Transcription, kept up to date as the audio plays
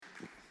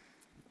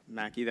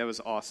Mackie, that was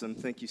awesome.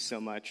 Thank you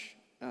so much.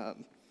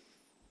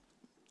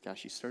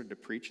 Gosh, you started to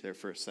preach there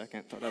for a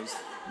second. Thought I was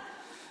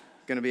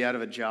going to be out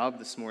of a job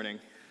this morning.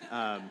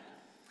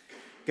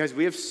 Guys,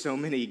 we have so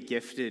many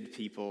gifted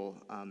people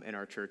in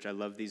our church. I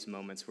love these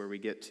moments where we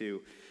get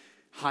to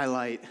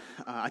highlight,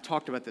 I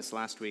talked about this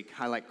last week,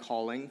 highlight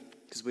calling,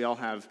 because we all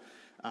have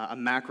a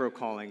macro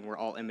calling. We're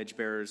all image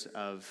bearers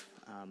of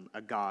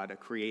a God, a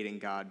creating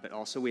God, but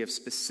also we have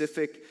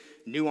specific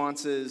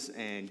nuances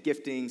and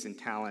giftings and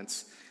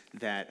talents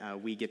that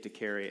we get to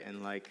carry,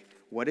 and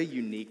what a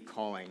unique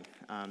calling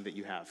that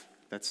you have.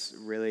 That's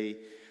really,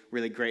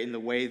 really great. And the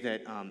way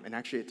that, and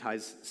actually it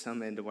ties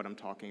some into what I'm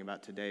talking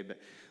about today, but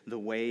the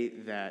way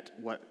that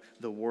what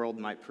the world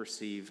might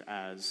perceive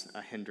as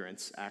a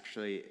hindrance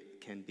actually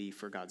can be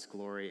for God's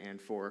glory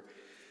and for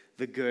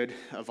the good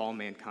of all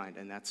mankind.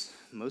 And that's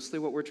mostly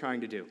what we're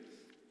trying to do,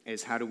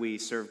 is how do we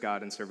serve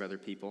God and serve other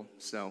people.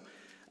 So,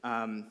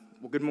 well,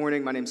 good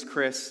morning. My name's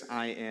Chris.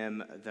 I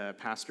am the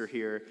pastor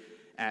here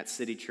at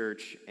City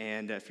Church.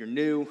 And if you're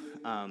new,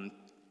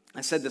 I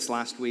said this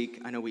last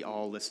week. I know we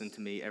all listen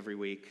to me every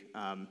week.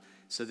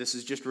 So this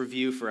is just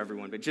review for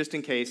everyone. But just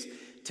in case,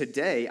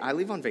 today I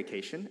leave on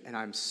vacation, and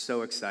I'm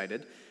so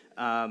excited.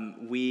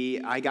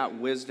 I got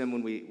wisdom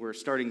when we were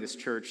starting this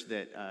church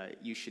that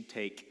you should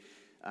take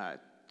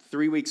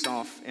 3 weeks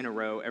off in a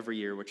row every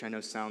year, which I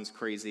know sounds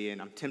crazy, and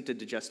I'm tempted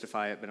to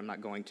justify it, but I'm not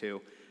going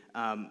to.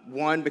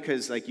 One,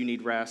 because you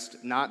need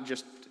rest, not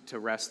just to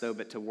rest though,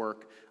 but to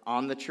work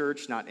on the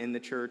church, not in the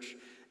church.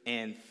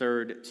 And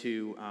third,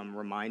 to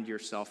remind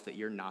yourself that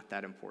you're not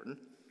that important.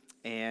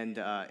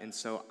 And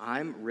so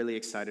I'm really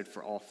excited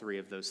for all three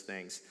of those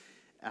things.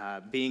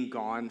 Being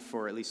gone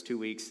for at least 2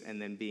 weeks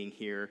and then being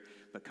here,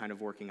 but kind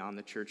of working on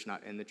the church,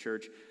 not in the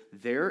church.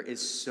 There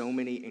is so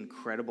many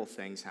incredible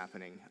things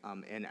happening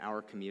in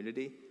our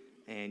community.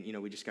 And,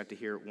 we just got to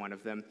hear one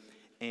of them.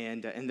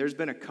 And there's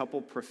been a couple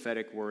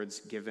prophetic words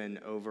given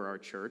over our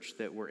church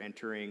that we're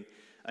entering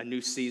a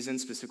new season,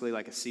 specifically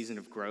a season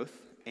of growth.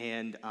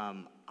 And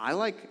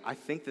I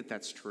think that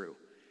that's true.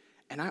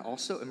 And I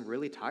also am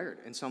really tired.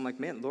 And so I'm like,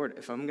 man, Lord,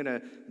 if I'm going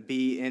to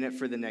be in it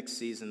for the next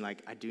season,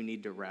 I do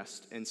need to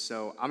rest. And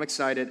so I'm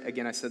excited.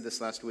 Again, I said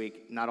this last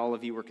week. Not all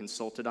of you were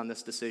consulted on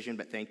this decision,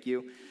 but thank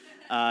you.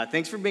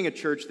 Thanks for being a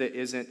church that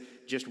isn't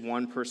just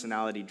one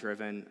personality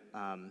driven,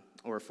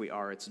 or if we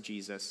are, it's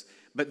Jesus.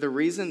 But the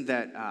reason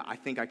that I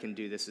think I can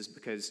do this is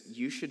because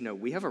you should know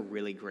we have a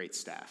really great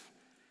staff.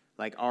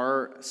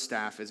 Our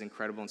staff is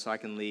incredible, and so I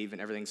can leave,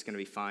 and everything's going to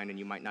be fine, and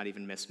you might not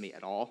even miss me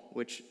at all,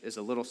 which is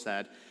a little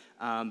sad.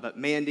 But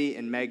Mandy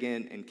and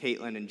Megan and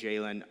Caitlin and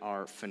Jalen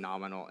are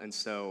phenomenal, and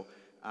so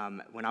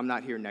when I'm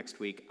not here next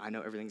week, I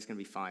know everything's going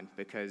to be fine,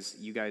 because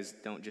you guys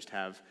don't just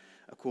have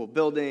a cool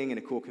building and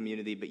a cool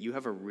community, but you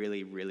have a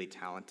really, really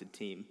talented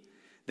team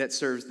that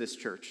serves this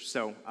church.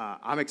 So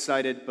I'm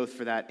excited both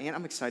for that, and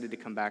I'm excited to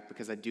come back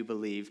because I do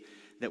believe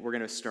that we're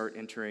going to start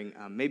entering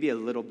maybe a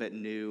little bit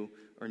new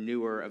or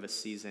newer of a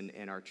season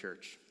in our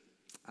church.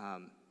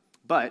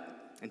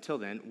 But until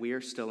then, we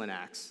are still in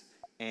Acts.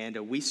 And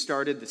we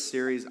started the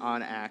series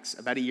on Acts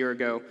about a year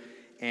ago,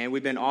 and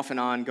we've been off and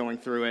on going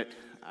through it.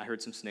 I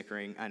heard some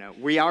snickering. I know.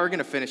 We are going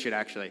to finish it,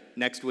 actually,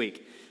 next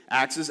week.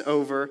 Acts is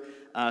over.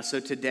 So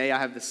today I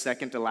have the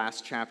second to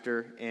last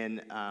chapter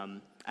in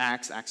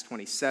Acts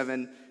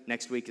 27.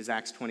 Next week is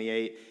Acts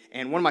 28.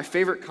 And one of my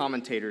favorite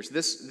commentators,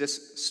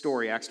 this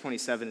story, Acts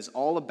 27, is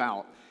all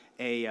about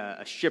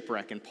a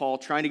shipwreck and Paul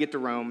trying to get to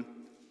Rome,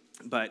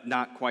 but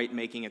not quite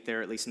making it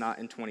there, at least not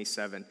in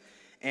 27.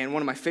 And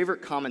one of my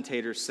favorite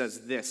commentators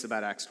says this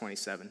about Acts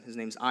 27. His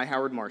name's I.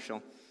 Howard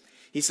Marshall.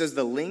 He says,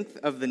 the length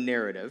of the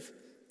narrative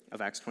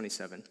of Acts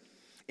 27,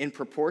 in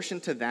proportion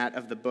to that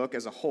of the book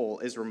as a whole,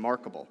 is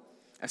remarkable,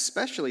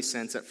 especially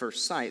since at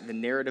first sight the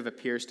narrative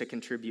appears to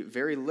contribute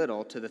very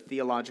little to the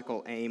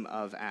theological aim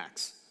of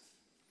Acts.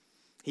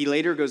 He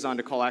later goes on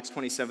to call Acts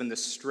 27 the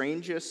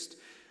strangest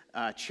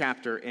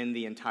chapter in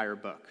the entire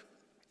book.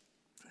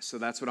 So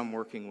that's what I'm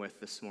working with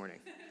this morning.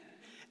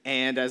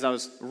 And as I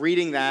was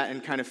reading that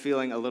and kind of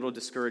feeling a little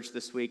discouraged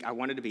this week, I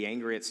wanted to be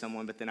angry at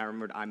someone, but then I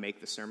remembered I make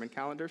the sermon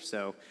calendar,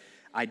 so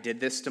I did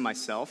this to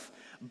myself.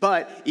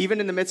 But even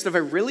in the midst of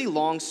a really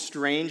long,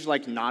 strange,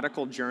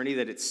 nautical journey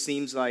that it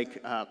seems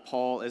like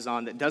Paul is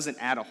on that doesn't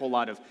add a whole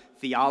lot of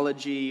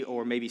theology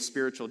or maybe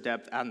spiritual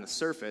depth on the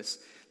surface,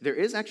 there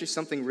is actually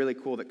something really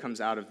cool that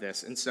comes out of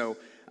this. And so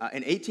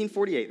in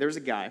 1848, there was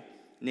a guy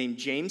named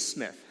James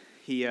Smith.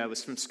 He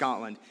was from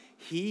Scotland.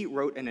 He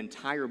wrote an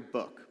entire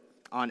book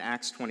on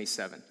Acts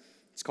 27.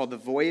 It's called The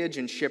Voyage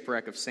and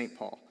Shipwreck of St.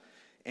 Paul.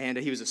 And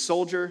he was a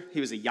soldier.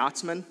 He was a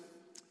yachtsman,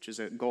 which is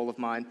a goal of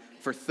mine,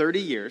 for 30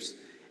 years.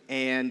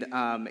 And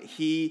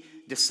he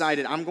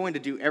decided, I'm going to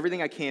do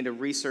everything I can to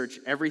research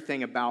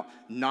everything about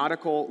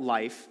nautical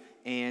life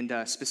and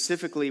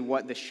specifically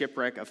what the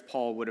shipwreck of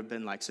Paul would have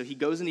been like. So he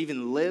goes and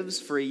even lives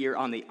for a year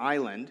on the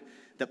island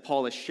that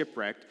Paul is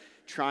shipwrecked,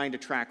 trying to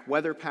track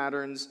weather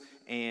patterns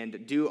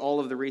and do all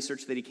of the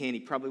research that he can.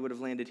 He probably would have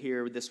landed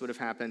here, this would have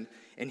happened.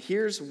 And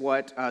here's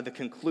what the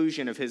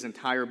conclusion of his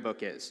entire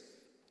book is.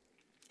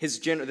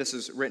 This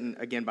is written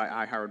again by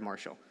I. Howard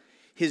Marshall.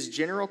 His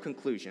general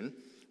conclusion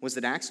was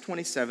that Acts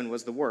 27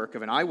 was the work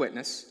of an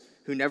eyewitness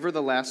who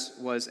nevertheless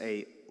was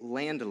a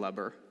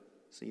landlubber.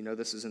 So you know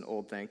this is an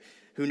old thing.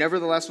 Who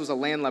nevertheless was a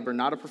landlubber,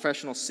 not a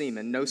professional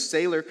seaman. No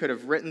sailor could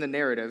have written the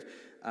narrative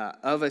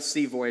of a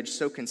sea voyage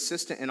so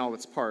consistent in all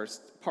its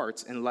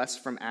parts unless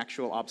from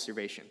actual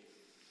observation.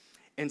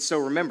 And so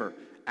remember,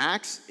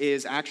 Acts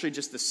is actually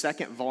just the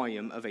second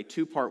volume of a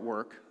two-part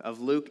work of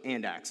Luke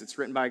and Acts. It's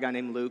written by a guy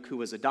named Luke who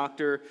was a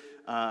doctor,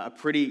 a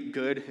pretty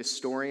good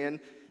historian,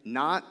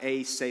 not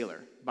a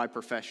sailor by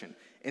profession.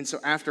 And so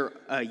after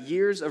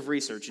years of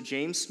research,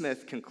 James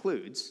Smith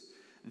concludes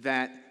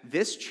that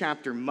this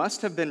chapter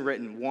must have been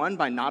written, one,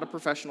 by not a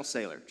professional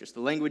sailor, just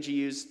the language he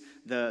used,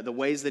 the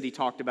ways that he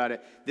talked about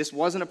it. This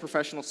wasn't a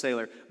professional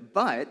sailor,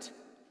 but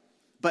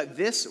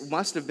this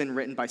must have been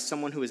written by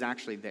someone who was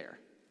actually there,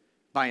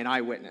 by an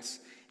eyewitness.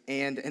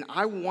 And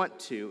I want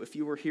to, if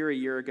you were here a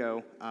year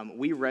ago,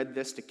 we read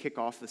this to kick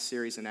off the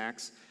series in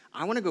Acts.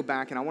 I want to go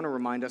back and I want to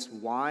remind us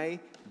why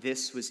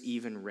this was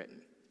even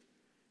written.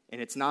 And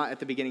it's not at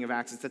the beginning of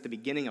Acts, it's at the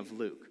beginning of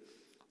Luke.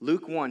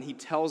 Luke 1, he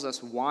tells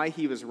us why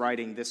he was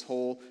writing this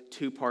whole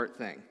two-part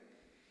thing.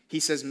 He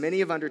says, many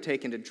have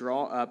undertaken to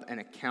draw up an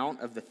account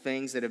of the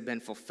things that have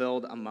been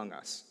fulfilled among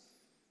us.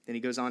 Then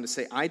he goes on to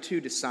say, I too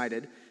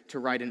decided to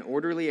write an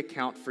orderly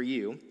account for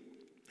you,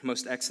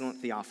 most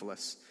excellent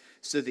Theophilus,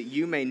 so that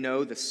you may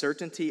know the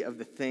certainty of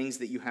the things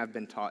that you have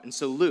been taught. And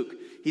so Luke,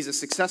 he's a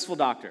successful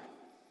doctor.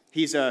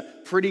 He's a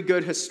pretty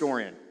good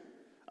historian,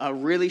 a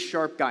really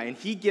sharp guy, and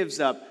he gives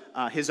up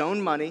his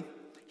own money.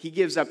 He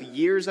gives up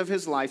years of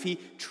his life. He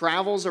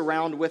travels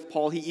around with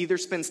Paul. He either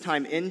spends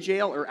time in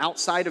jail or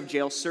outside of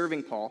jail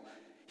serving Paul.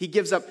 He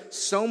gives up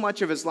so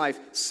much of his life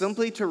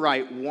simply to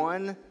write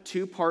one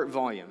two-part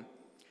volume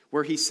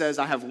where he says,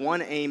 I have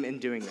one aim in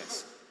doing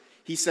this.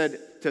 He said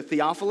to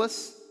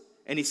Theophilus,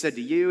 and he said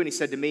to you, and he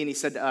said to me, and he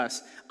said to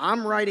us,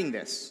 I'm writing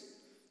this.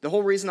 The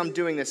whole reason I'm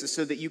doing this is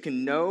so that you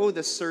can know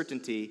the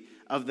certainty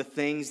of the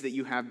things that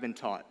you have been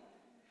taught.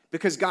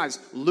 Because guys,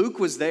 Luke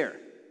was there.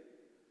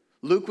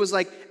 Luke was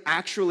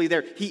actually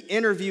there. He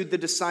interviewed the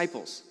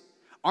disciples.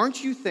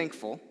 Aren't you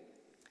thankful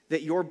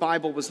that your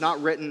Bible was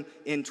not written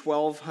in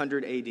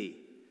 1200 AD?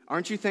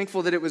 Aren't you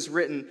thankful that it was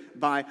written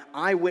by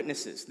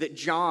eyewitnesses, that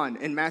John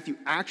and Matthew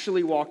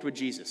actually walked with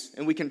Jesus,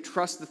 and we can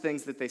trust the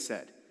things that they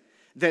said?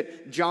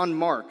 That John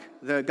Mark,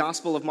 the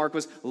Gospel of Mark,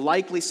 was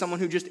likely someone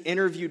who just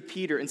interviewed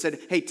Peter and said,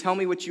 hey, tell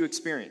me what you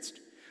experienced.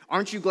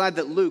 Aren't you glad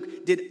that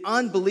Luke did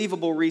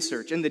unbelievable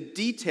research, and the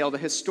detail, the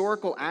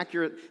historical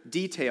accurate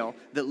detail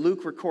that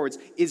Luke records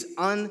is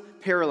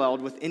unparalleled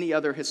with any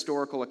other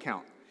historical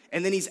account?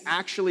 And then he's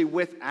actually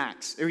with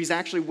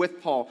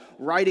Paul,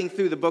 writing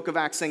through the book of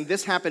Acts, saying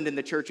this happened in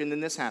the church and then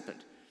this happened.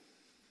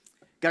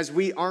 Guys,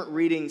 we aren't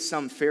reading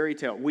some fairy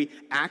tale. We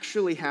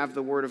actually have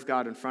the Word of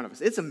God in front of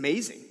us. It's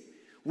amazing.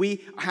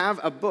 We have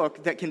a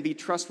book that can be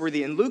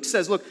trustworthy. And Luke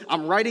says, look,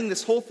 I'm writing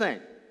this whole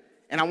thing.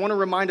 And I want to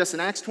remind us in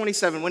Acts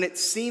 27, when it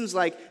seems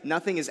like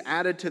nothing is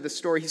added to the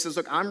story, he says,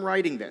 look, I'm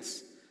writing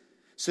this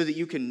so that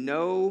you can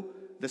know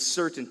the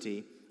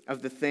certainty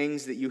of the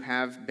things that you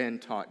have been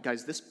taught.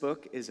 Guys, this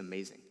book is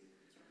amazing.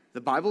 The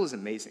Bible is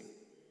amazing.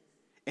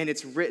 And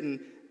it's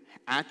written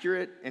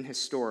accurate and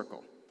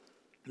historical,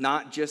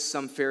 not just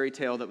some fairy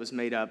tale that was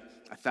made up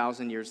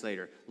 1,000 years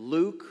later.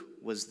 Luke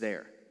was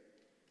there.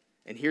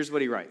 And here's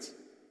what he writes.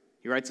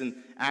 He writes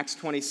in Acts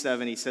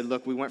 27, he said,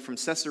 look, we went from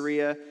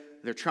Caesarea,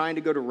 they're trying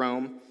to go to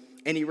Rome,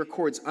 and he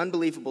records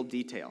unbelievable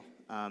detail.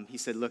 He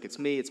said, look, it's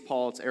me, it's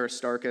Paul, it's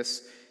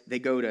Aristarchus. They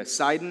go to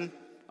Sidon,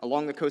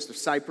 along the coast of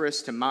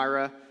Cyprus, to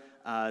Myra.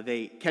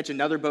 They catch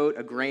another boat,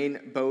 a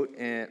grain boat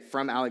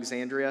from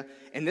Alexandria.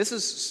 And this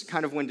is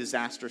kind of when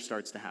disaster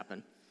starts to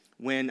happen,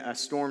 when a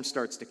storm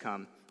starts to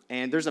come.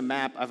 And there's a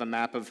map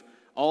of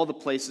all the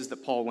places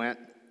that Paul went.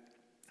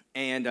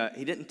 And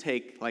he didn't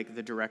take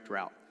the direct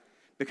route.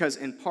 Because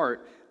in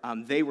part,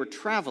 they were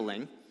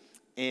traveling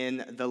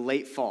in the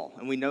late fall.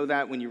 And we know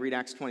that when you read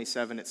Acts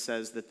 27, it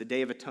says that the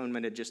Day of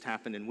Atonement had just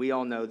happened. And we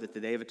all know that the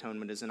Day of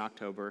Atonement is in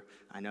October.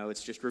 I know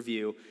it's just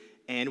review.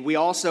 And we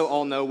also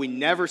all know we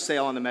never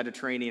sail on the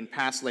Mediterranean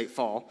past late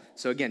fall.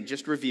 So again,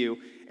 just review.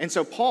 And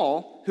so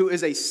Paul, who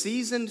is a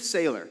seasoned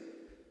sailor,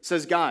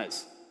 says,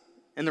 guys,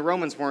 and the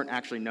Romans weren't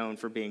actually known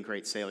for being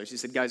great sailors. He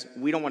said, guys,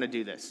 we don't want to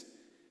do this.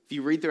 If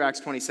you read through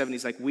Acts 27,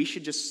 he's like, we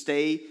should just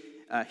stay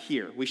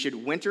here. We should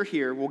winter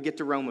here. We'll get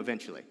to Rome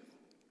eventually.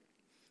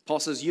 Paul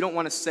says, you don't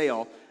want to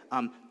sail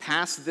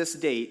past this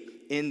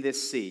date in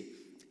this sea.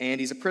 And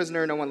he's a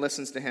prisoner. No one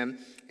listens to him.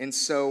 And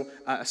so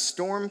a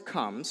storm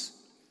comes,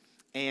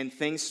 and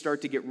things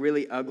start to get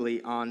really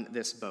ugly on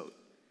this boat.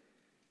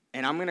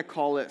 And I'm going to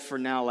call it for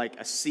now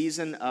a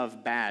season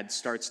of bad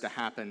starts to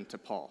happen to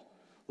Paul.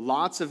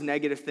 Lots of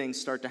negative things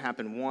start to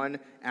happen, one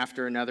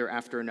after another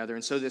after another.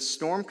 And so this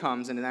storm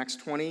comes, and in Acts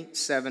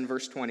 27,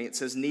 verse 20, it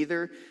says,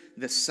 neither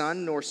the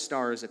sun nor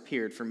stars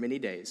appeared for many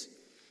days,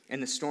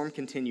 and the storm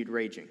continued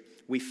raging.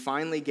 We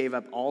finally gave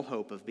up all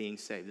hope of being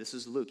saved. This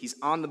is Luke. He's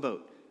on the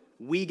boat.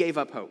 We gave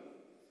up hope.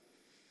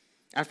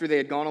 After they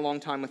had gone a long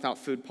time without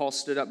food, Paul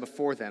stood up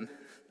before them.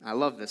 I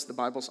love this. The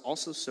Bible's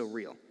also so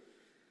real.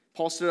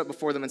 Paul stood up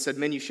before them and said,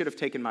 "Men, you should have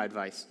taken my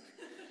advice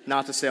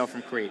not to sail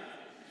from Crete.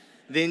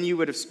 Then you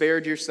would have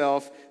spared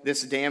yourself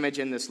this damage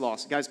and this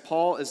loss." Guys,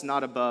 Paul is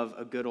not above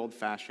a good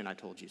old-fashioned "I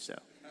told you so."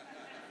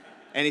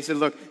 And he said,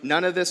 look,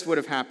 none of this would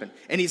have happened.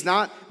 And he's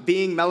not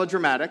being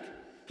melodramatic.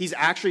 He's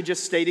actually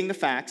just stating the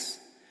facts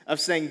of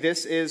saying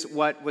this is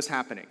what was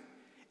happening.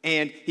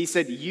 And he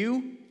said,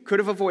 you could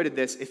have avoided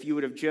this if you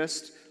would have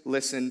just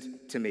listened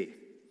to me.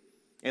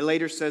 It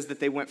later says that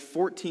they went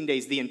 14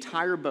 days, the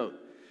entire boat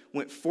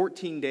went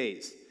 14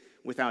 days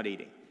without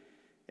eating.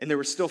 And there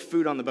was still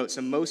food on the boat.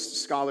 So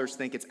most scholars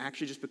think it's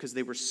actually just because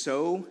they were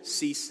so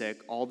seasick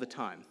all the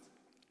time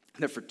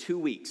that for 2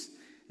 weeks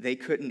they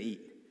couldn't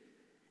eat.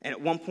 And at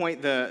one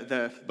point,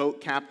 the boat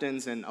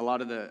captains and a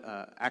lot of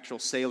the actual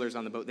sailors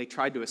on the boat, they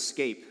tried to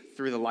escape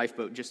through the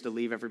lifeboat just to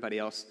leave everybody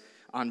else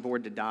on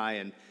board to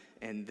die.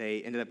 And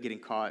they ended up getting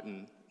caught,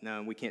 and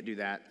no, we can't do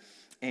that.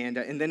 And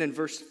then in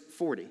verse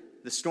 40,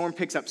 the storm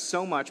picks up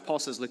so much, Paul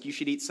says, look, you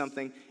should eat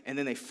something, and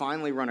then they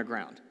finally run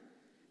aground.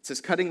 It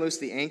says, cutting loose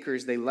the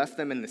anchors, they left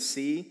them in the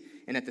sea,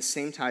 and at the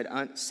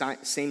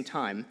same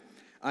time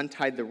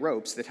untied the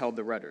ropes that held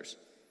the rudders.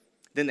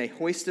 Then they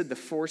hoisted the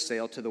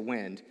foresail to the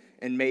wind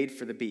and made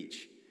for the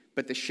beach.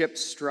 But the ship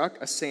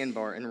struck a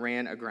sandbar and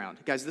ran aground.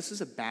 Guys, this is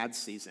a bad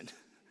season.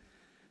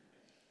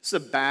 This is a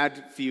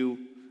bad few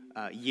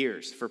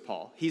years for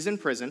Paul. He's in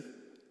prison,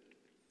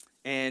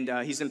 and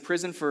he's in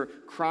prison for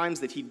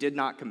crimes that he did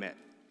not commit.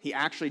 He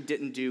actually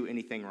didn't do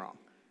anything wrong.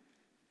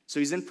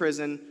 So he's in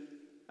prison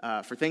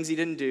for things he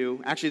didn't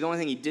do. Actually, the only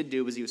thing he did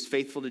do was he was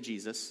faithful to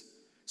Jesus.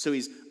 So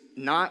he's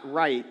not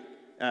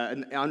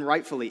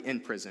unrightfully in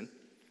prison.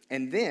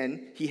 And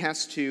then he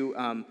has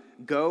to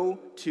go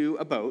to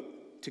a boat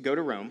to go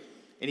to Rome.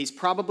 And he's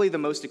probably the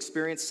most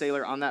experienced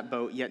sailor on that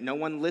boat, yet no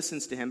one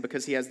listens to him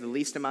because he has the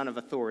least amount of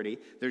authority.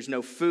 There's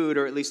no food,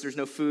 or at least there's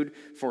no food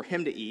for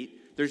him to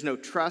eat. There's no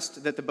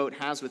trust that the boat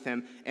has with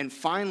him. And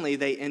finally,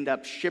 they end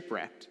up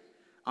shipwrecked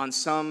on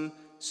some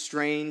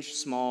strange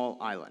small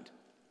island,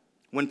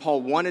 when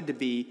Paul wanted to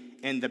be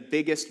in the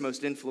biggest,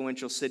 most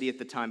influential city at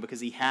the time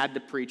because he had to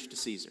preach to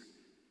Caesar.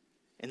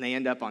 And they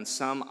end up on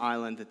some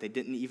island that they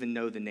didn't even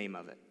know the name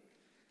of it.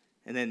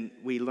 And then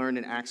we learn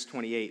in Acts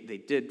 28, they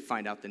did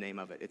find out the name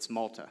of it. It's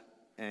Malta.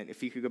 And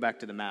if you could go back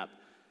to the map,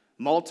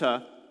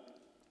 Malta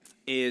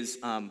is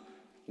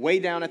way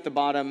down at the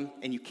bottom,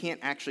 and you can't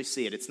actually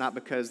see it. It's not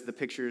because the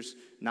picture's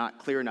not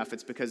clear enough.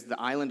 It's because the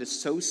island is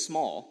so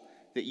small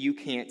that you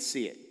can't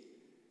see it.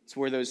 It's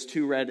where those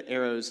two red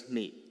arrows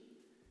meet.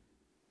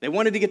 They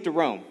wanted to get to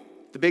Rome,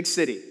 the big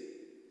city,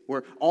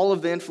 where all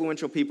of the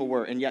influential people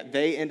were, and yet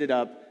they ended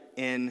up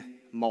in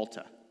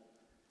Malta,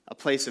 a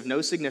place of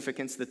no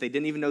significance that they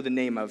didn't even know the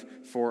name of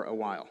for a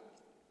while.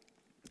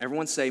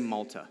 Everyone say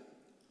Malta.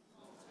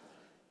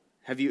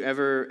 Have you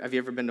ever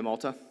been to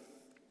Malta?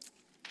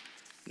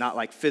 Not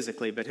like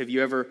physically, but have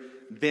you ever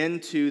been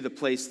to the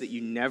place that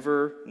you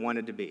never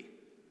wanted to be?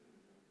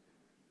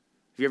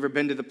 Have you ever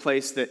been to the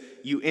place that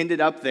you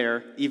ended up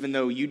there even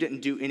though you didn't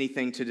do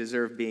anything to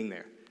deserve being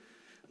there?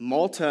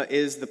 Malta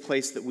is the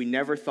place that we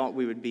never thought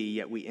we would be,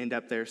 yet we end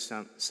up there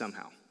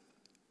somehow.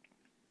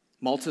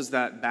 Malta's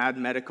that bad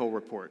medical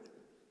report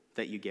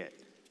that you get.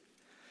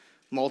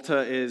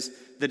 Malta is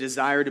the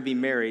desire to be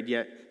married,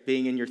 yet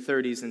being in your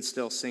 30s and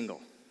still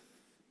single.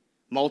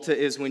 Malta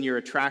is when your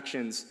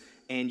attractions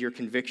and your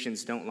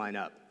convictions don't line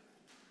up.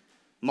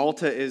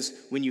 Malta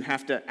is when you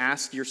have to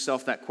ask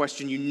yourself that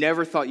question you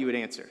never thought you would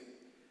answer.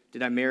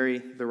 Did I marry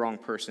the wrong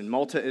person?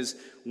 Malta is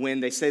when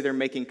they say they're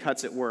making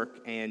cuts at work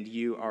and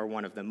you are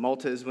one of them.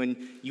 Malta is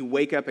when you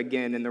wake up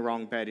again in the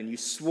wrong bed and you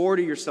swore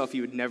to yourself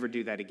you would never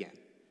do that again.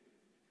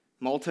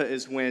 Malta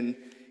is when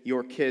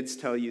your kids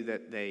tell you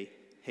that they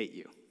hate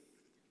you.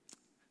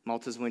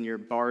 Malta is when you're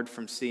barred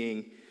from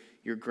seeing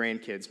your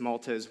grandkids.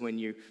 Malta is when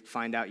you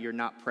find out you're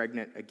not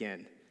pregnant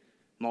again.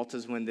 Malta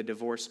is when the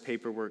divorce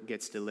paperwork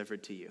gets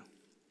delivered to you.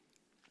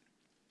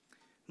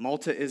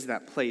 Malta is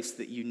that place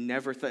that you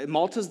never thought.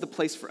 Malta is the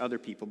place for other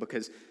people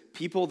because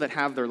people that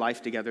have their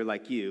life together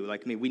like you,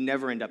 like me, we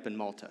never end up in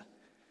Malta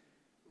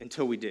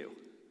until we do.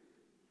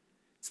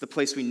 It's the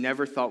place we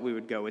never thought we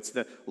would go. It's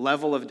the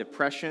level of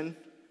depression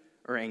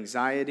or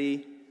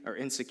anxiety or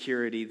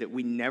insecurity that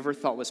we never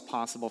thought was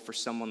possible for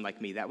someone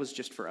like me. That was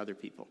just for other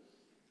people.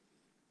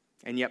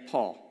 And yet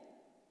Paul,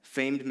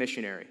 famed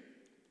missionary,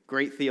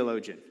 great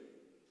theologian,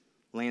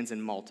 lands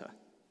in Malta,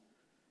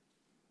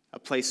 a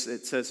place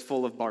that says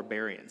full of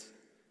barbarians,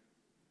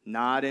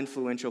 not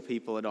influential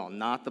people at all,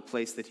 not the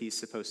place that he's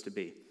supposed to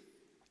be.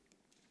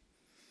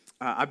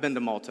 I've been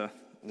to Malta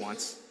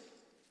once,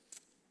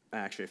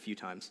 actually a few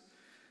times.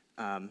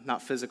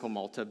 Not physical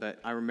Malta, but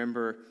I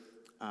remember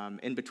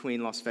in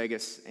between Las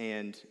Vegas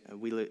and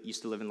we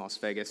used to live in Las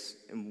Vegas.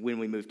 And when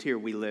we moved here,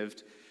 we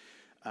lived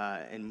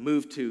and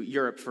moved to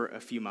Europe for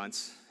a few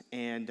months.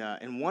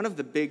 And one of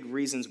the big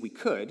reasons we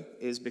could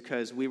is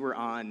because we were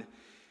on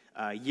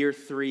year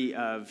 3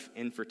 of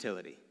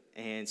infertility.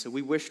 And so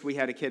we wished we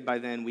had a kid by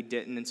then. We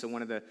didn't. And so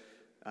one of the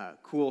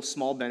cool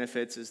small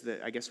benefits is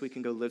that I guess we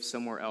can go live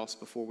somewhere else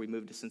before we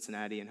move to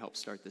Cincinnati and help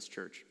start this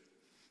church.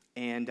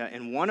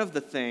 And one of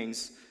the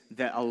things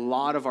that a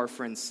lot of our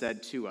friends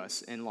said to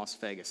us in Las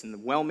Vegas, and the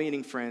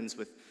well-meaning friends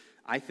with,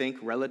 I think,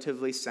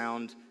 relatively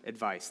sound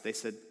advice, they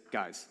said,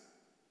 guys,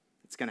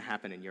 it's going to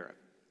happen in Europe.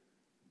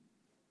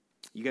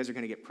 You guys are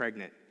going to get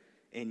pregnant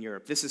in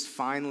Europe. This is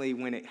finally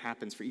when it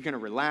happens for you. You're going to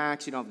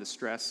relax. You don't have the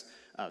stress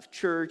of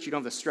church. You don't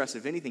have the stress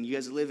of anything. You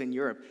guys live in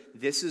Europe.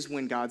 This is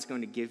when God's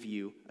going to give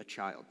you a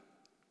child.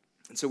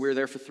 And so we were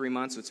there for 3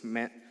 months. It's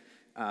meant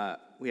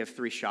we have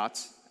 3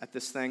 shots at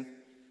this thing.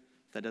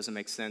 If that doesn't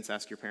make sense,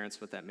 ask your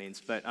parents what that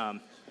means. But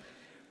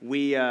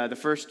the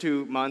first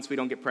 2 months, we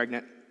don't get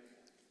pregnant.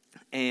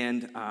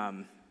 And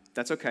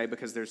that's okay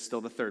because there's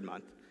still the 3rd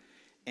month.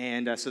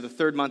 And so the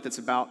 3rd month, it's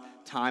about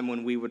time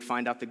when we would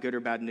find out the good or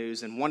bad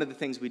news. And one of the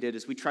things we did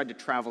is we tried to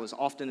travel as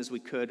often as we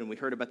could, and we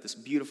heard about this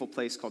beautiful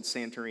place called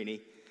Santorini.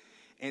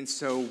 And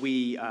so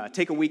we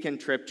take a weekend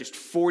trip, just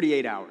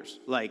 48 hours,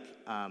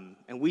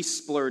 and we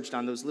splurged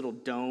on those little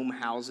dome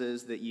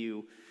houses that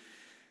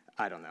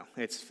I don't know,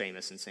 it's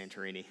famous in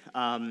Santorini.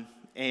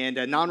 And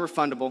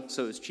non-refundable,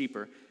 so it was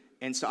cheaper.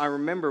 And so I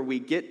remember we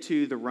get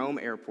to the Rome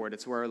airport,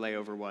 it's where our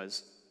layover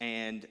was,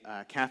 and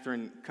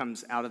Catherine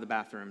comes out of the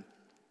bathroom,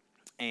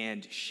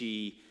 and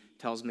she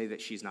tells me that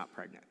she's not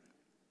pregnant.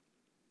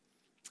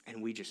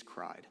 And we just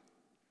cried.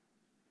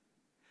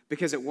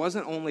 Because it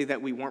wasn't only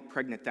that we weren't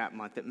pregnant that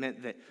month, it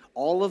meant that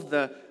all of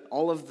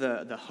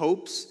the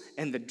hopes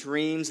and the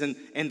dreams and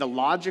the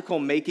logical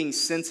making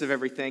sense of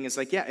everything is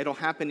like, yeah, it'll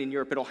happen in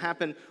Europe. It'll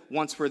happen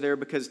once we're there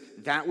because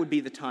that would be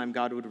the time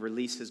God would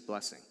release his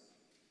blessing.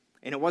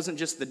 And it wasn't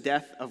just the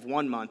death of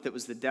 1 month, it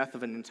was the death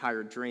of an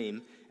entire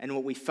dream. And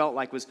what we felt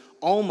like was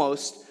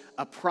almost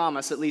a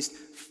promise, at least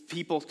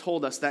people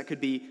told us that could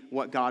be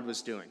what God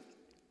was doing.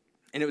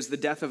 And it was the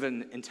death of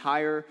an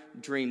entire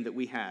dream that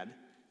we had,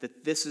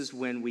 that this is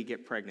when we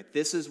get pregnant.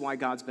 This is why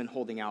God's been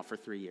holding out for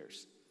 3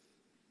 years.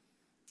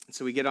 And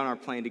so we get on our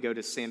plane to go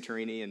to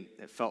Santorini, and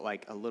it felt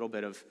like a little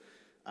bit of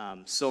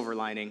silver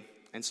lining.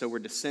 And so we're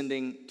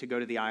descending to go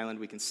to the island.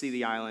 We can see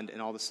the island,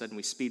 and all of a sudden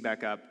we speed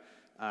back up,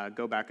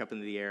 go back up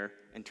into the air,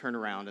 and turn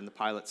around, and the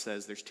pilot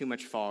says, there's too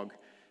much fog.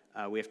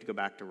 We have to go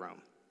back to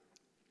Rome.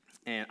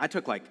 And I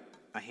took like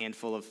a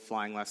handful of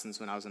flying lessons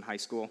when I was in high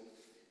school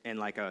in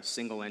like a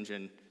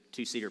single-engine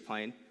 2-seater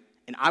plane,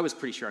 and I was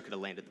pretty sure I could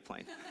have landed the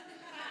plane.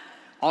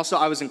 Also,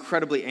 I was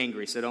incredibly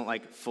angry, so don't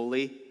like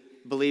fully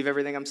believe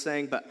everything I'm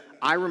saying, but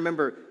I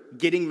remember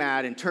getting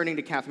mad and turning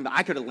to Catherine, but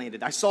I could have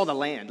landed. I saw the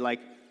land, would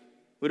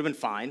have been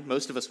fine.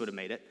 Most of us would have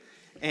made it.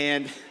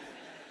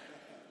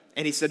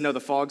 And he said, no, the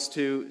fog's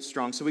too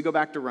strong. So we go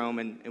back to Rome,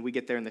 and we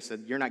get there, and they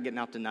said, you're not getting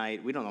out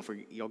tonight. We don't know if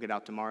you'll get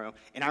out tomorrow.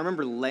 And I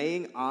remember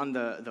laying on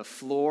the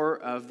floor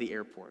of the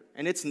airport.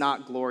 And it's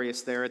not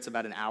glorious there. It's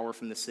about an hour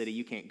from the city.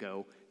 You can't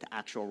go to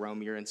actual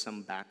Rome. You're in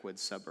some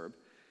backwoods suburb.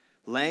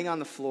 Laying on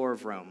the floor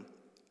of Rome,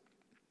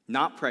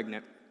 not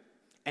pregnant,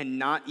 and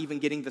not even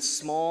getting the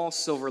small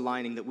silver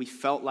lining that we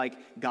felt like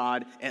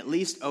God at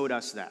least owed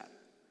us that.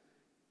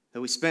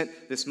 That we spent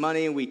this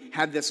money and we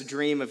had this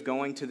dream of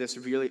going to this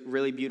really,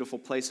 really beautiful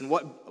place. And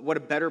what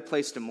a better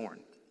place to mourn.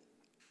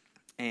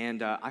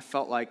 And I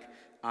felt like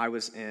I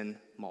was in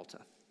Malta.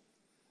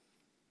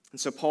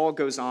 And so Paul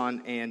goes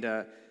on,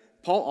 and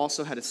Paul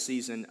also had a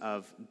season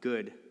of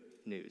good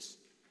news.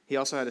 He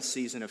also had a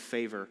season of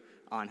favor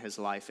on his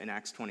life in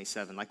Acts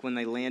 27. Like when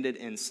they landed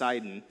in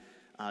Sidon,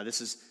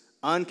 this is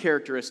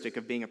uncharacteristic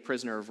of being a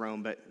prisoner of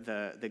Rome, but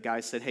the guy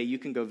said, hey, you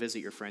can go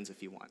visit your friends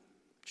if you want.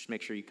 Just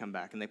make sure you come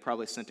back. And they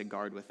probably sent a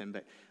guard with him,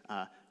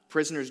 but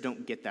prisoners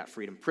don't get that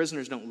freedom.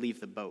 Prisoners don't leave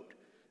the boat,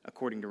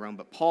 according to Rome.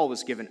 But Paul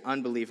was given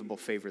unbelievable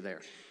favor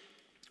there.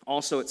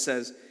 Also, it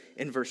says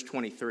in verse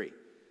 23,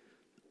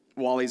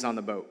 while he's on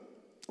the boat,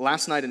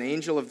 last night an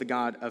angel of the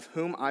God of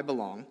whom I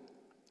belong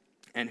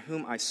and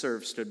whom I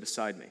serve stood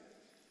beside me.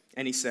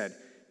 And he said,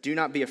 do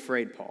not be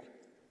afraid, Paul.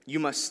 You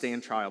must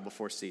stand trial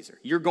before Caesar.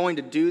 You're going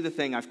to do the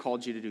thing I've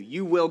called you to do.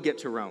 You will get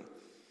to Rome.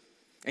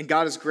 And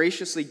God has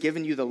graciously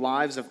given you the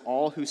lives of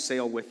all who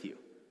sail with you.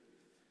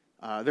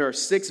 There are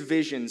 6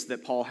 visions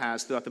that Paul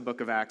has throughout the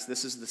book of Acts.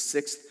 This is the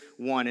 6th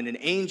one. And an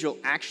angel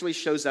actually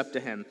shows up to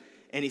him.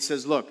 And he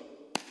says, look,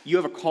 you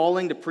have a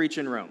calling to preach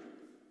in Rome.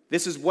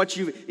 This is what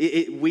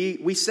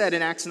we said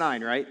in Acts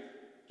 9, right?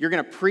 You're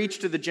going to preach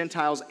to the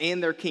Gentiles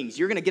and their kings.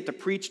 You're going to get to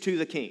preach to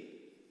the king.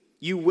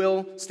 You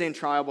will stand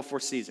trial before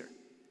Caesar.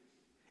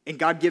 And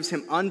God gives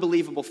him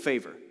unbelievable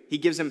favor. He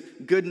gives him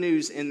good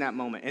news in that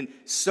moment. And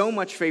so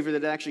much favor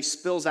that it actually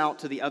spills out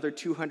to the other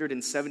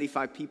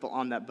 275 people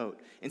on that boat.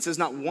 And says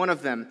not one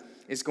of them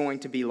is going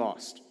to be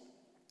lost.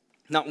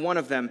 Not one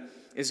of them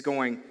is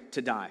going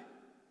to die.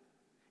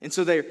 And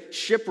so they're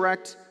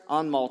shipwrecked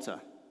on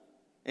Malta.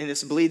 And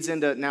this bleeds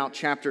into now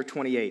chapter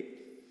 28.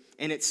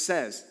 And it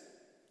says,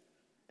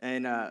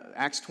 in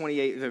Acts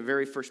 28, the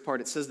very first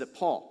part, it says that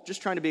Paul,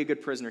 just trying to be a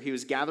good prisoner, he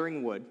was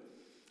gathering wood.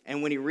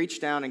 And when he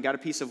reached down and got a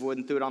piece of wood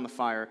and threw it on the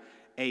fire,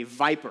 a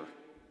viper,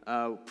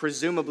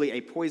 presumably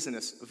a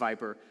poisonous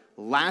viper,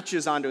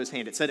 latches onto his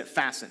hand. It said it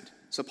fastened.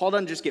 So Paul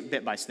doesn't just get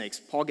bit by snakes.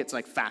 Paul gets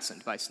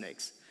fastened by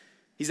snakes.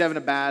 He's having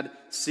a bad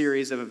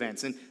series of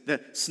events. And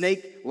the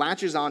snake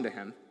latches onto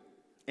him,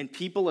 and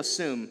people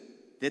assume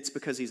it's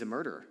because he's a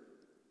murderer.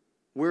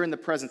 We're in the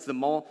presence. The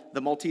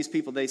Maltese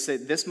people, they say,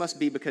 this must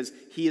be because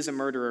he is a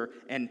murderer,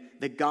 and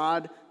the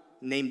god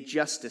named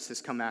Justice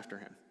has come after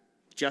him.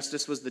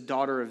 Justice was the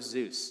daughter of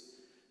Zeus.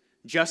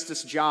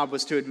 Justice's job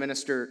was to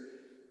administer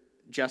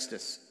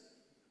justice.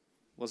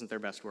 Wasn't their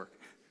best work.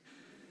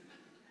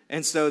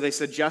 And so they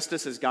said,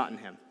 Justice has gotten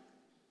him.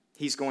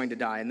 He's going to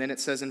die. And then it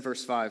says in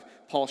verse 5,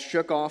 Paul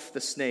shook off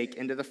the snake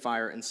into the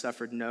fire and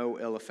suffered no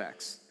ill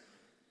effects.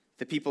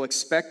 The people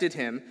expected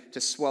him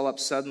to swell up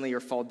suddenly or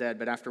fall dead,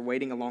 but after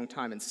waiting a long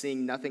time and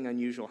seeing nothing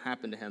unusual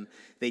happen to him,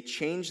 they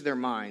changed their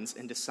minds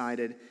and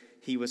decided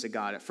he was a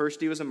god. At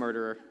first he was a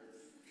murderer.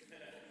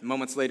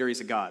 Moments later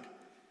he's a god.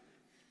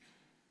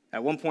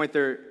 At one point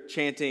they're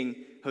chanting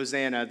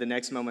Hosanna. The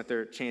next moment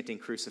they're chanting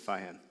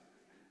crucify him.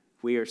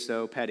 We are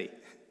so petty.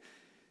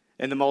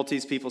 And the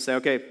Maltese people say,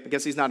 okay, I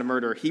guess he's not a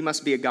murderer. He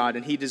must be a god,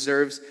 and he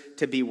deserves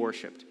to be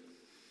worshipped.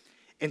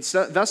 And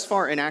so, thus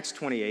far in Acts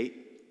 28,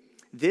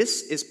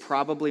 this is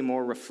probably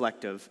more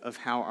reflective of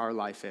how our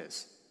life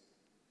is.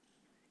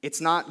 It's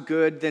not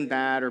good then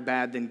bad or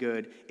bad then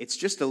good. It's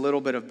just a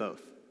little bit of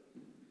both.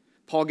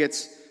 Paul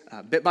gets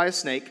bit by a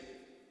snake,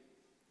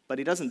 but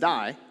he doesn't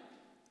die.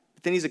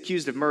 But then he's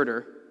accused of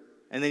murder,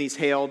 and then he's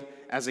hailed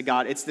as a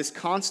god. It's this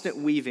constant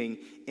weaving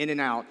in and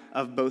out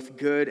of both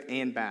good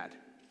and bad.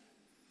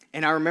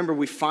 And I remember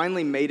we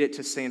finally made it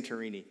to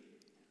Santorini.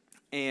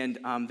 And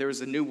there was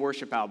a new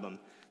worship album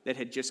that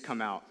had just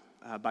come out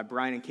by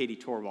Brian and Katie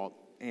Torwalt.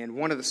 And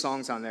one of the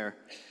songs on there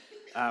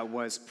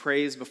was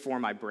Praise Before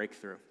My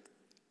Breakthrough.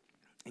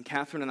 And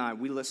Catherine and I,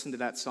 we listened to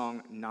that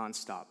song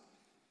nonstop.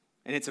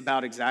 And it's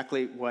about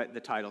exactly what the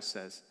title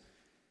says.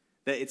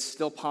 That it's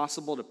still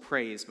possible to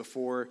praise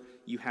before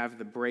you have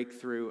the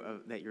breakthrough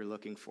that you're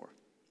looking for.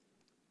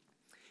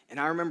 And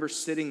I remember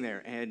sitting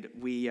there, and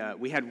we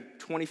had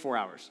 24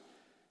 hours.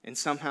 And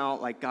somehow,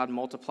 God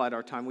multiplied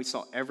our time. We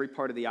saw every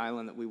part of the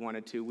island that we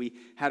wanted to. We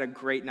had a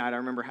great night. I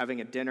remember having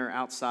a dinner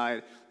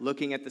outside,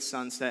 looking at the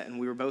sunset, and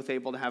we were both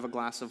able to have a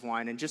glass of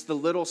wine, and just the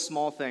little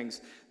small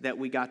things that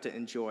we got to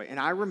enjoy. And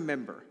I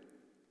remember,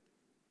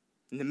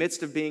 in the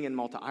midst of being in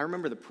Malta, I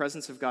remember the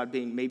presence of God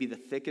being maybe the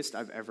thickest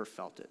I've ever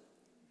felt it.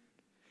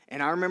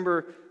 And I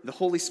remember the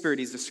Holy Spirit,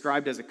 he's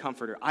described as a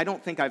comforter. I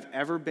don't think I've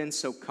ever been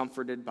so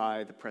comforted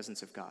by the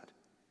presence of God.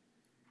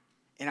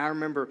 And I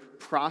remember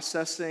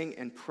processing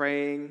and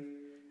praying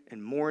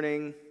and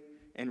mourning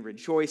and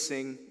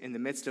rejoicing in the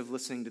midst of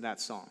listening to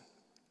that song.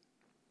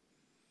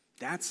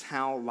 That's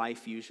how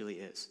life usually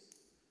is.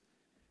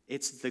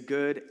 It's the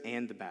good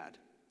and the bad.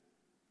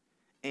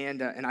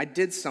 And I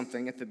did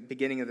something at the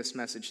beginning of this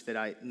message that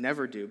I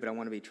never do, but I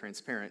want to be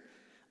transparent.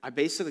 I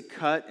basically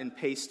cut and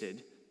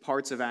pasted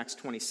parts of Acts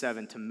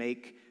 27 to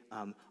make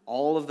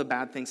all of the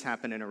bad things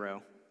happen in a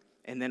row,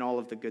 and then all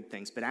of the good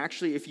things. But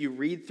actually, if you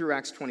read through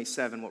Acts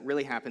 27, what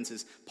really happens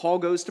is Paul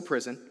goes to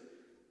prison,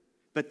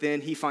 but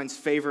then he finds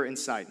favor in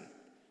Sidon.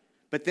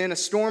 But then a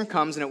storm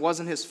comes, and it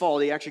wasn't his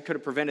fault. He actually could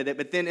have prevented it.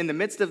 But then in the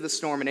midst of the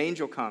storm, an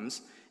angel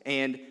comes,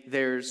 and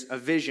there's a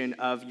vision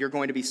of you're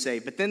going to be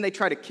saved. But then they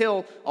try to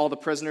kill all the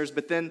prisoners,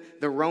 but then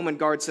the Roman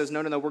guard says,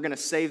 no, we're going to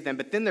save them.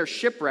 But then they're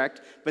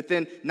shipwrecked, but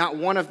then not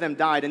one of them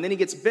died. And then he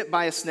gets bit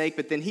by a snake,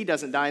 but then he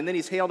doesn't die. And then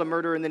he's hailed a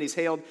murderer, and then he's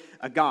hailed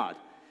a god.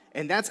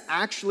 And that's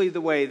actually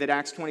the way that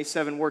Acts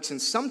 27 works.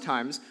 And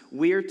sometimes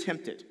we're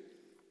tempted,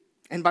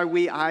 and by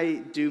we, I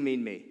do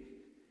mean me,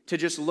 to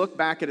just look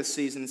back at a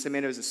season and say,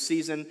 man, it was a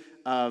season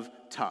of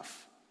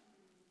tough.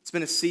 It's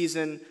been a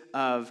season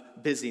of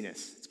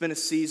busyness. It's been a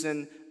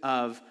season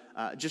of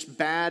just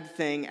bad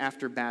thing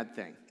after bad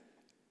thing.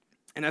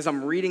 And as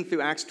I'm reading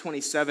through Acts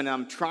 27,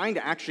 I'm trying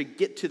to actually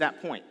get to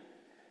that point.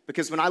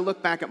 Because when I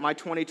look back at my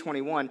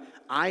 2021,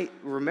 I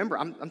remember,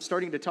 I'm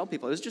starting to tell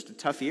people, it was just a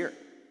tough year.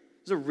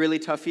 It was a really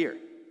tough year.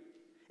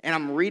 And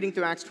I'm reading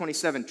through Acts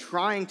 27,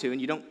 trying to,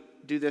 and you don't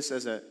do this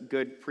as a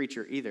good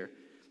preacher either,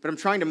 but I'm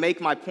trying to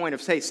make my point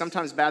of, hey,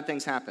 sometimes bad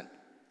things happen.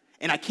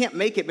 And I can't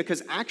make it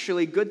because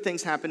actually good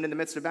things happen in the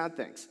midst of bad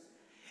things.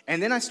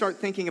 And then I start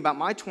thinking about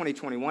my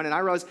 2021, and I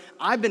realize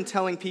I've been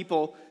telling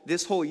people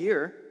this whole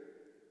year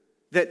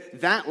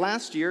that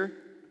last year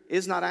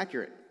is not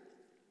accurate.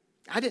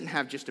 I didn't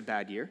have just a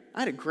bad year. I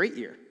had a great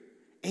year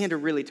and a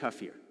really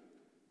tough year.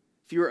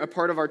 If you were a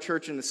part of our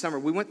church in the summer,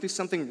 we went through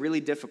something really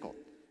difficult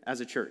as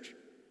a church,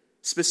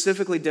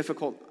 specifically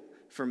difficult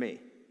for me.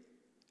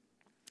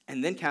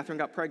 And then Catherine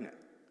got pregnant.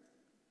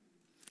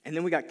 And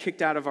then we got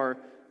kicked out of our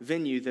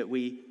venue that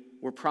we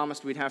were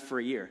promised we'd have for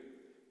a year.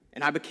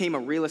 And I became a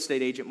real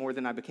estate agent more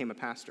than I became a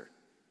pastor.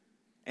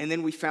 And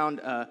then we found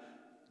a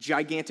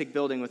gigantic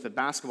building with a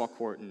basketball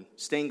court and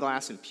stained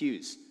glass and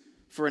pews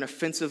for an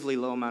offensively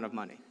low amount of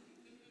money.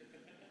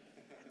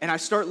 And I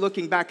start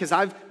looking back, because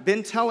I've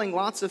been telling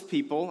lots of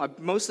people, I've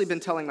mostly been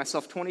telling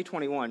myself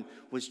 2021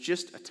 was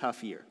just a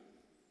tough year.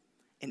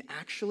 And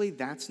actually,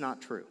 that's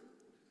not true.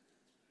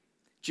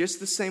 Just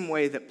the same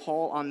way that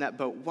Paul on that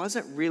boat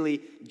wasn't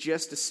really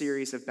just a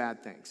series of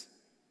bad things.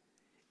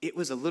 It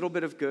was a little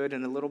bit of good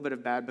and a little bit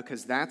of bad,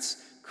 because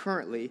that's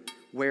currently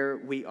where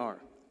we are.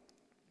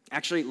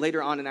 Actually,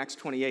 later on in Acts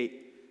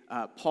 28,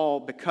 Paul,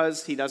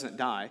 because he doesn't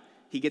die,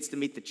 he gets to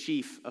meet the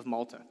chief of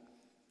Malta.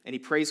 And he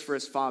prays for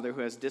his father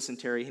who has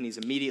dysentery, and he's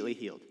immediately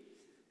healed.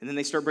 And then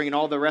they start bringing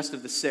all the rest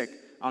of the sick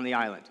on the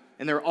island.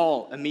 And they're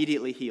all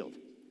immediately healed.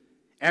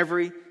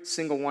 Every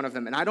single one of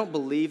them. And I don't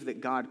believe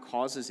that God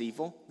causes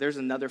evil. There's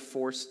another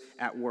force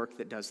at work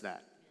that does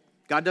that.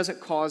 God doesn't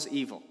cause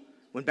evil.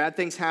 When bad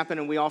things happen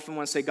and we often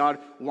want to say, God,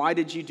 why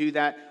did you do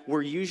that?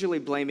 We're usually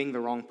blaming the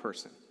wrong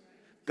person.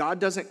 God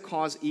doesn't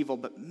cause evil,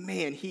 but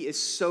man, he is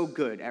so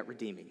good at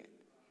redeeming it.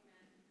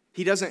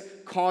 He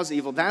doesn't cause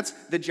evil. That's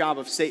the job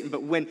of Satan.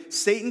 But when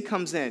Satan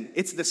comes in,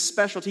 it's the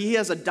specialty. He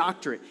has a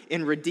doctorate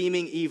in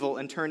redeeming evil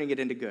and turning it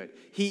into good.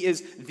 He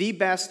is the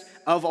best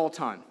of all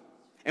time.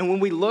 And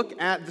when we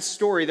look at the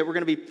story that we're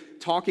going to be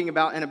talking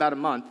about in about a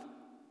month,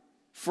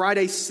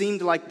 Friday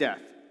seemed like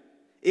death.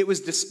 It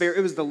was despair.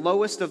 It was the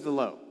lowest of the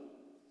low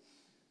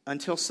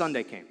until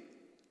Sunday came.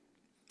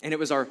 And it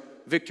was our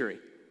victory.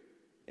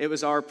 It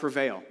was our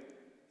prevail.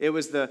 It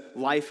was the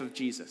life of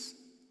Jesus.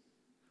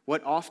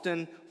 What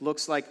often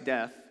looks like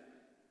death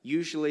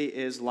usually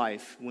is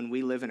life when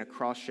we live in a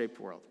cross-shaped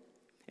world.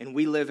 And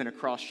we live in a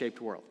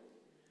cross-shaped world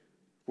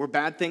where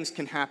bad things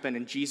can happen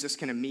and Jesus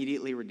can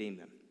immediately redeem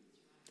them.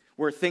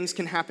 Where things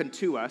can happen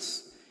to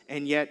us,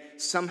 and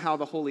yet somehow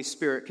the Holy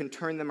Spirit can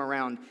turn them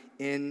around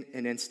in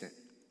an instant.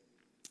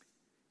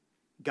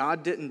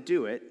 God didn't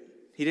do it.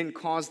 He didn't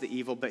cause the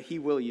evil, but he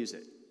will use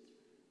it.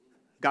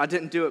 God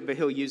didn't do it, but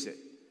he'll use it.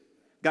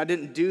 God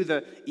didn't do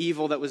the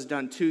evil that was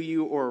done to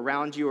you or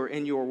around you or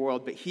in your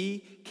world, but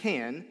he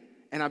can,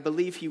 and I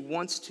believe he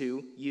wants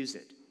to, use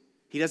it.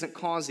 He doesn't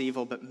cause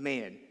evil, but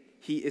man,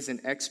 he is an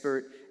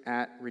expert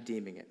at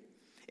redeeming it.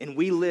 And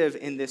we live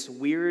in this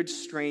weird,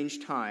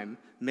 strange time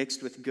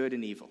mixed with good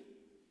and evil.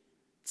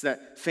 It's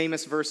that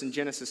famous verse in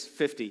Genesis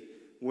 50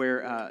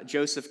 where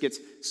Joseph gets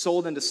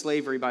sold into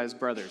slavery by his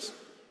brothers.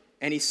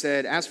 And he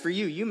said, as for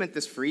you, you meant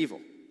this for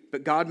evil,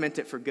 but God meant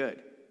it for good.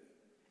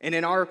 And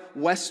in our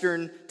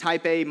Western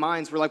type A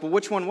minds, we're like, well,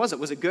 which one was it?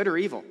 Was it good or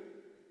evil?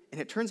 And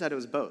it turns out it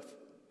was both.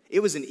 It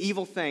was an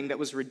evil thing that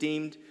was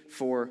redeemed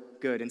for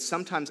good. And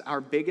sometimes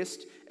our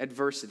biggest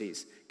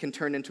adversities can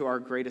turn into our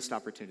greatest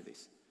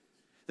opportunities.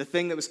 The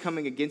thing that was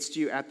coming against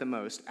you at the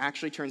most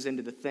actually turns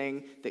into the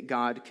thing that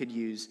God could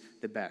use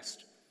the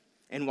best.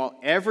 And while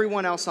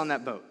everyone else on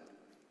that boat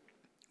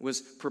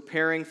was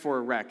preparing for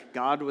a wreck,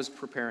 God was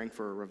preparing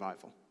for a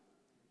revival.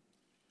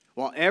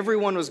 While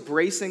everyone was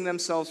bracing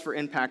themselves for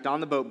impact on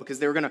the boat because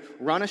they were going to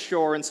run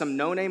ashore in some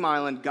no-name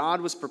island,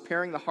 God was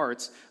preparing the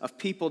hearts of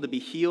people to be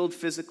healed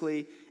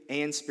physically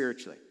and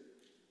spiritually.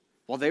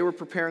 While they were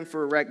preparing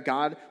for a wreck,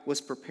 God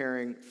was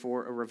preparing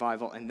for a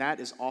revival, and that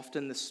is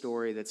often the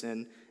story that's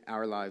in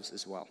our lives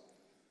as well.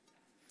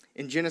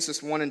 In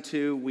Genesis 1 and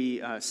 2,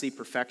 we see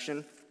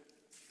perfection,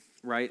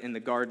 right? In the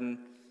garden,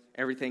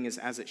 everything is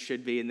as it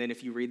should be. And then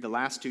if you read the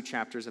last two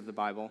chapters of the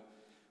Bible,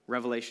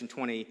 Revelation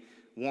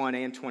 21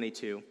 and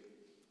 22,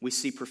 we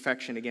see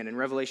perfection again. In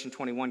Revelation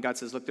 21, God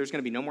says, look, there's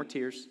going to be no more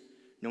tears,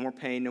 no more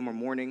pain, no more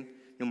mourning,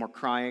 no more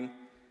crying.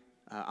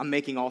 I'm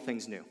making all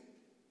things new.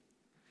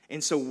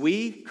 And so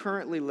we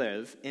currently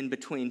live in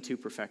between two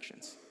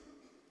perfections.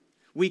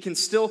 We can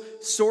still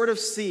sort of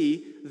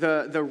see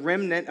the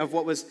remnant of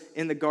what was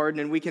in the garden,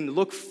 and we can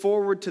look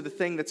forward to the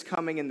thing that's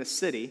coming in the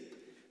city,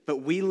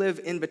 but we live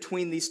in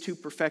between these two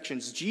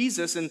perfections.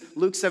 Jesus, in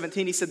Luke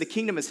 17, he said, the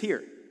kingdom is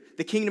here.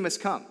 The kingdom has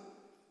come.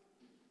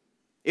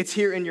 It's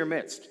here in your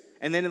midst.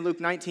 And then in Luke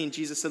 19,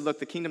 Jesus said, look,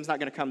 the kingdom's not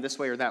going to come this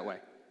way or that way.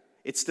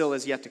 It still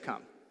is yet to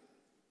come.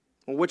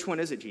 Well, which one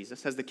is it,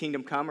 Jesus? Has the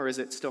kingdom come or is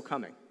it still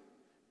coming?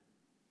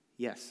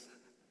 Yes.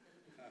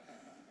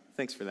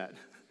 Thanks for that.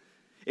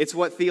 It's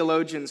what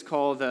theologians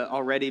call the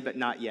already but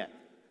not yet.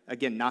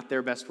 Again, not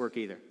their best work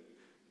either.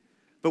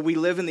 But we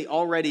live in the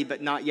already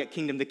but not yet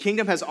kingdom. The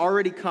kingdom has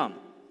already come.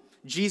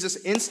 Jesus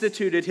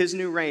instituted his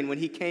new reign when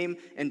he came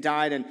and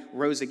died and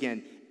rose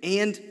again.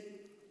 And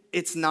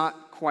it's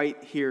not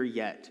quite here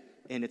yet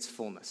in its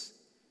fullness.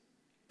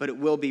 But it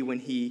will be when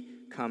he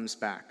comes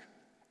back.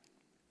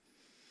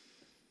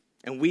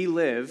 And we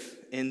live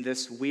in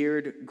this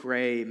weird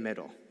gray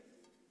middle.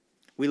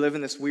 We live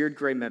in this weird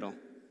gray middle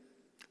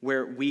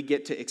where we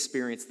get to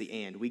experience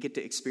the and. We get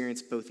to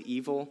experience both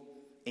evil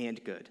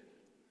and good.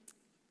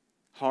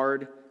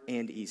 Hard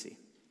and easy.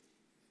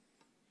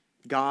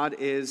 God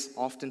is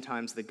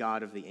oftentimes the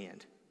God of the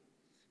and.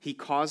 He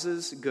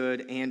causes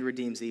good and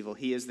redeems evil.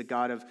 He is the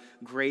God of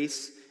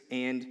grace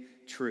and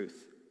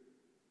truth.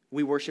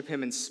 We worship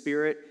him in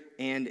spirit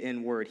and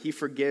in word. He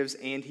forgives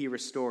and he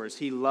restores.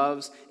 He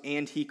loves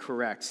and he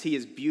corrects. He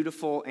is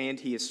beautiful and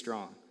he is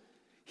strong.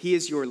 He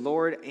is your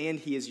Lord and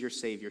he is your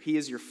Savior. He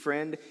is your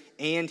friend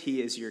and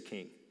he is your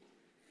King.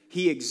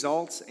 He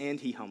exalts and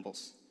he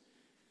humbles.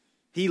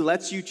 He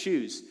lets you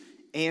choose,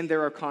 and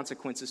there are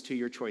consequences to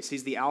your choice.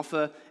 He's the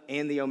Alpha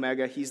and the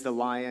Omega. He's the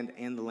Lion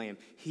and the Lamb.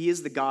 He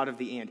is the God of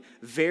the and.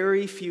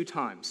 Very few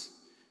times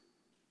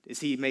is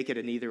he make it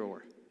an either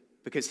or,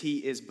 because he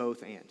is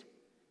both and.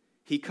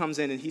 He comes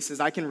in and he says,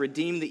 I can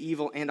redeem the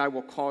evil and I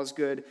will cause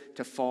good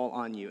to fall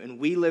on you. And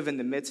we live in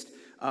the midst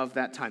of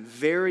that time.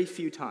 Very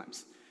few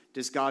times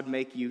does God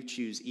make you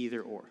choose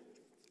either or.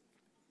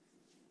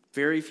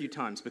 Very few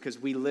times, because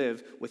we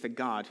live with a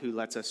God who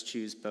lets us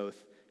choose both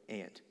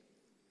and.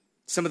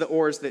 Some of the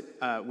ors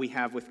that we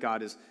have with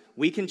God is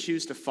we can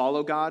choose to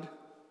follow God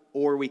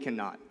or we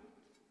cannot.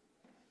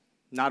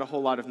 Not a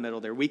whole lot of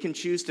middle there. We can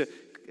choose to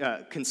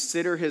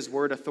consider his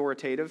word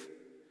authoritative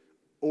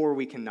or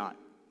we cannot.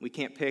 We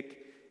can't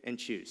pick and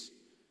choose.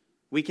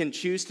 We can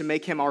choose to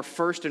make him our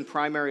first and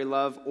primary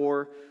love,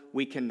 or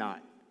we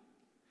cannot.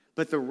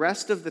 But the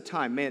rest of the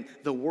time, man,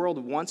 the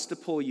world wants to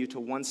pull you to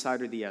one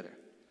side or the other.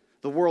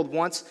 The world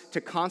wants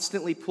to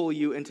constantly pull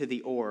you into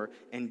the or,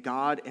 and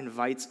God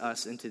invites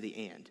us into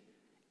the and.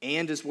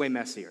 And is way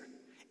messier,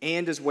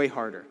 and is way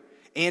harder,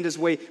 and is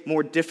way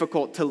more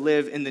difficult to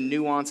live in the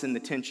nuance and the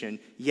tension,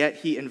 yet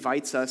he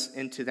invites us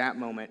into that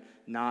moment,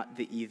 not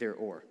the either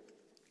or.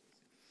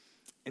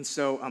 And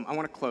so I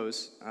want to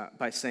close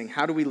by saying,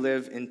 how do we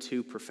live in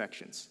two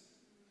perfections?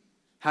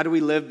 How do we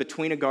live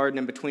between a garden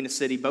and between a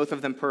city, both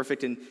of them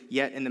perfect, and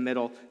yet in the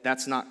middle,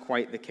 that's not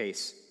quite the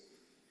case?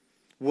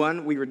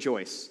 One, we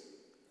rejoice.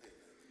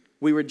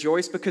 We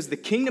rejoice because the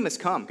kingdom has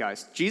come,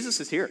 guys. Jesus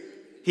is here.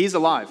 He's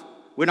alive.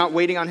 We're not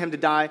waiting on him to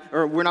die,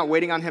 or we're not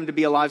waiting on him to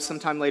be alive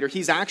sometime later.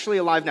 He's actually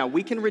alive now.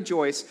 We can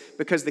rejoice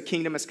because the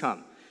kingdom has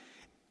come.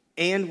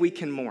 And we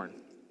can mourn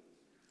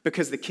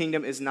because the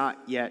kingdom is not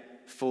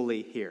yet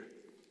fully here.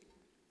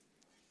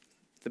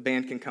 The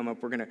band can come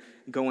up. We're going to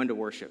go into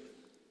worship.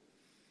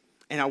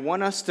 And I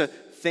want us to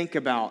think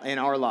about in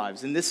our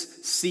lives, in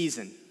this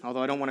season,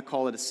 although I don't want to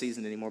call it a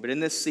season anymore, but in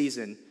this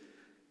season,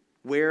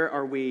 where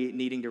are we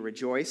needing to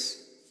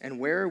rejoice and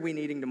where are we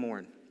needing to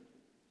mourn?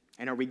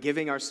 And are we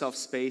giving ourselves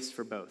space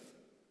for both?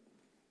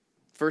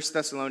 1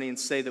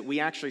 Thessalonians say that we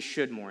actually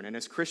should mourn. And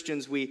as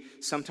Christians, we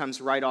sometimes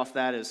write off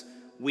that as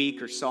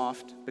weak or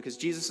soft because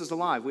Jesus is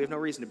alive. We have no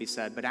reason to be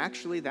sad. But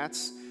actually,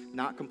 that's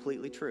not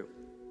completely true.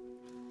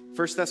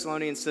 1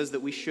 Thessalonians says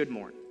that we should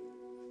mourn,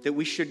 that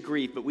we should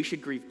grieve, but we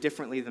should grieve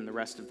differently than the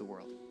rest of the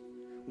world.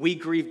 We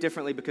grieve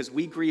differently because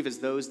we grieve as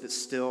those that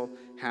still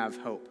have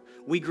hope.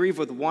 We grieve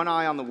with one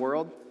eye on the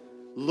world,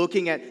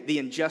 looking at the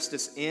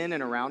injustice in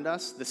and around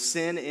us, the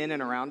sin in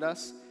and around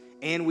us,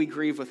 and we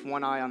grieve with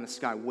one eye on the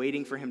sky,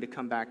 waiting for him to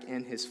come back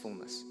in his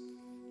fullness.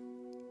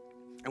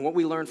 And what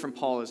we learn from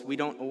Paul is we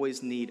don't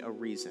always need a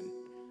reason.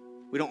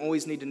 We don't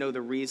always need to know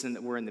the reason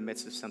that we're in the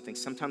midst of something.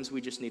 Sometimes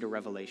we just need a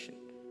revelation.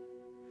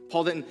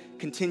 Paul didn't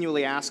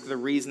continually ask the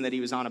reason that he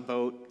was on a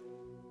boat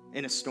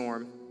in a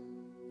storm.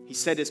 He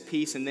said his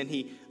piece and then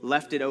he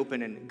left it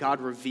open and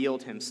God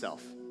revealed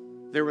himself.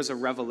 There was a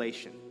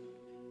revelation.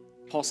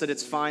 Paul said,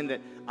 it's fine that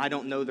I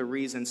don't know the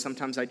reason.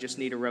 Sometimes I just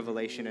need a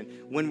revelation.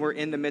 And when we're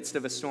in the midst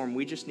of a storm,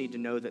 we just need to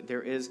know that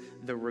there is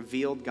the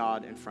revealed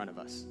God in front of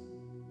us.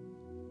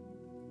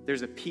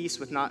 There's a peace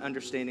with not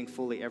understanding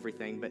fully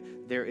everything, but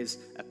there is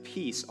a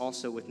peace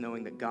also with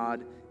knowing that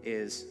God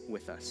is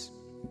with us.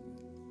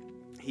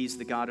 He's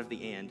the God of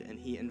the and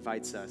he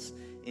invites us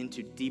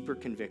into deeper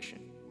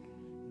conviction,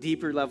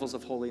 deeper levels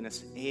of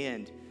holiness,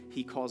 and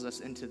he calls us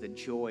into the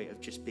joy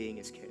of just being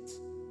his kids.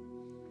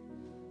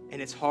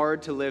 And it's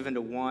hard to live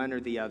into one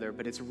or the other,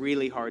 but it's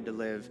really hard to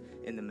live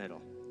in the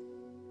middle.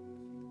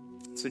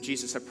 So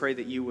Jesus, I pray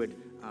that you would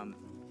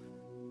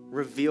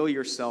reveal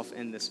yourself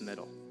in this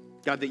middle.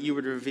 God, that you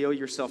would reveal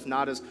yourself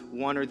not as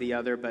one or the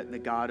other, but the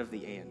God of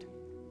the and.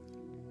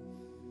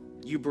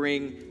 You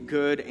bring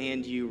good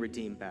and you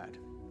redeem bad.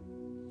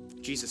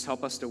 Jesus,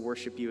 help us to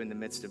worship you in the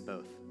midst of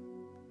both.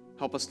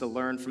 Help us to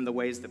learn from the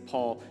ways that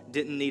Paul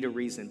didn't need a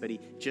reason, but he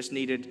just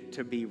needed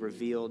to be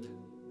revealed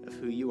of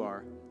who you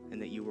are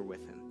and that you were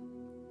with him.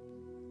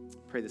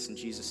 I pray this in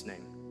Jesus'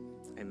 name.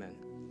 Amen.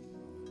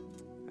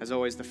 As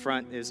always, the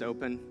front is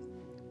open.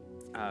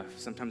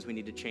 Sometimes we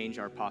need to change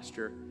our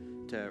posture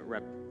to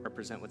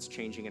represent what's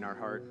changing in our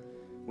heart.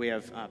 We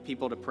have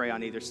people to pray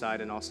on either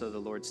side and also the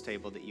Lord's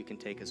table that you can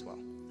take as well.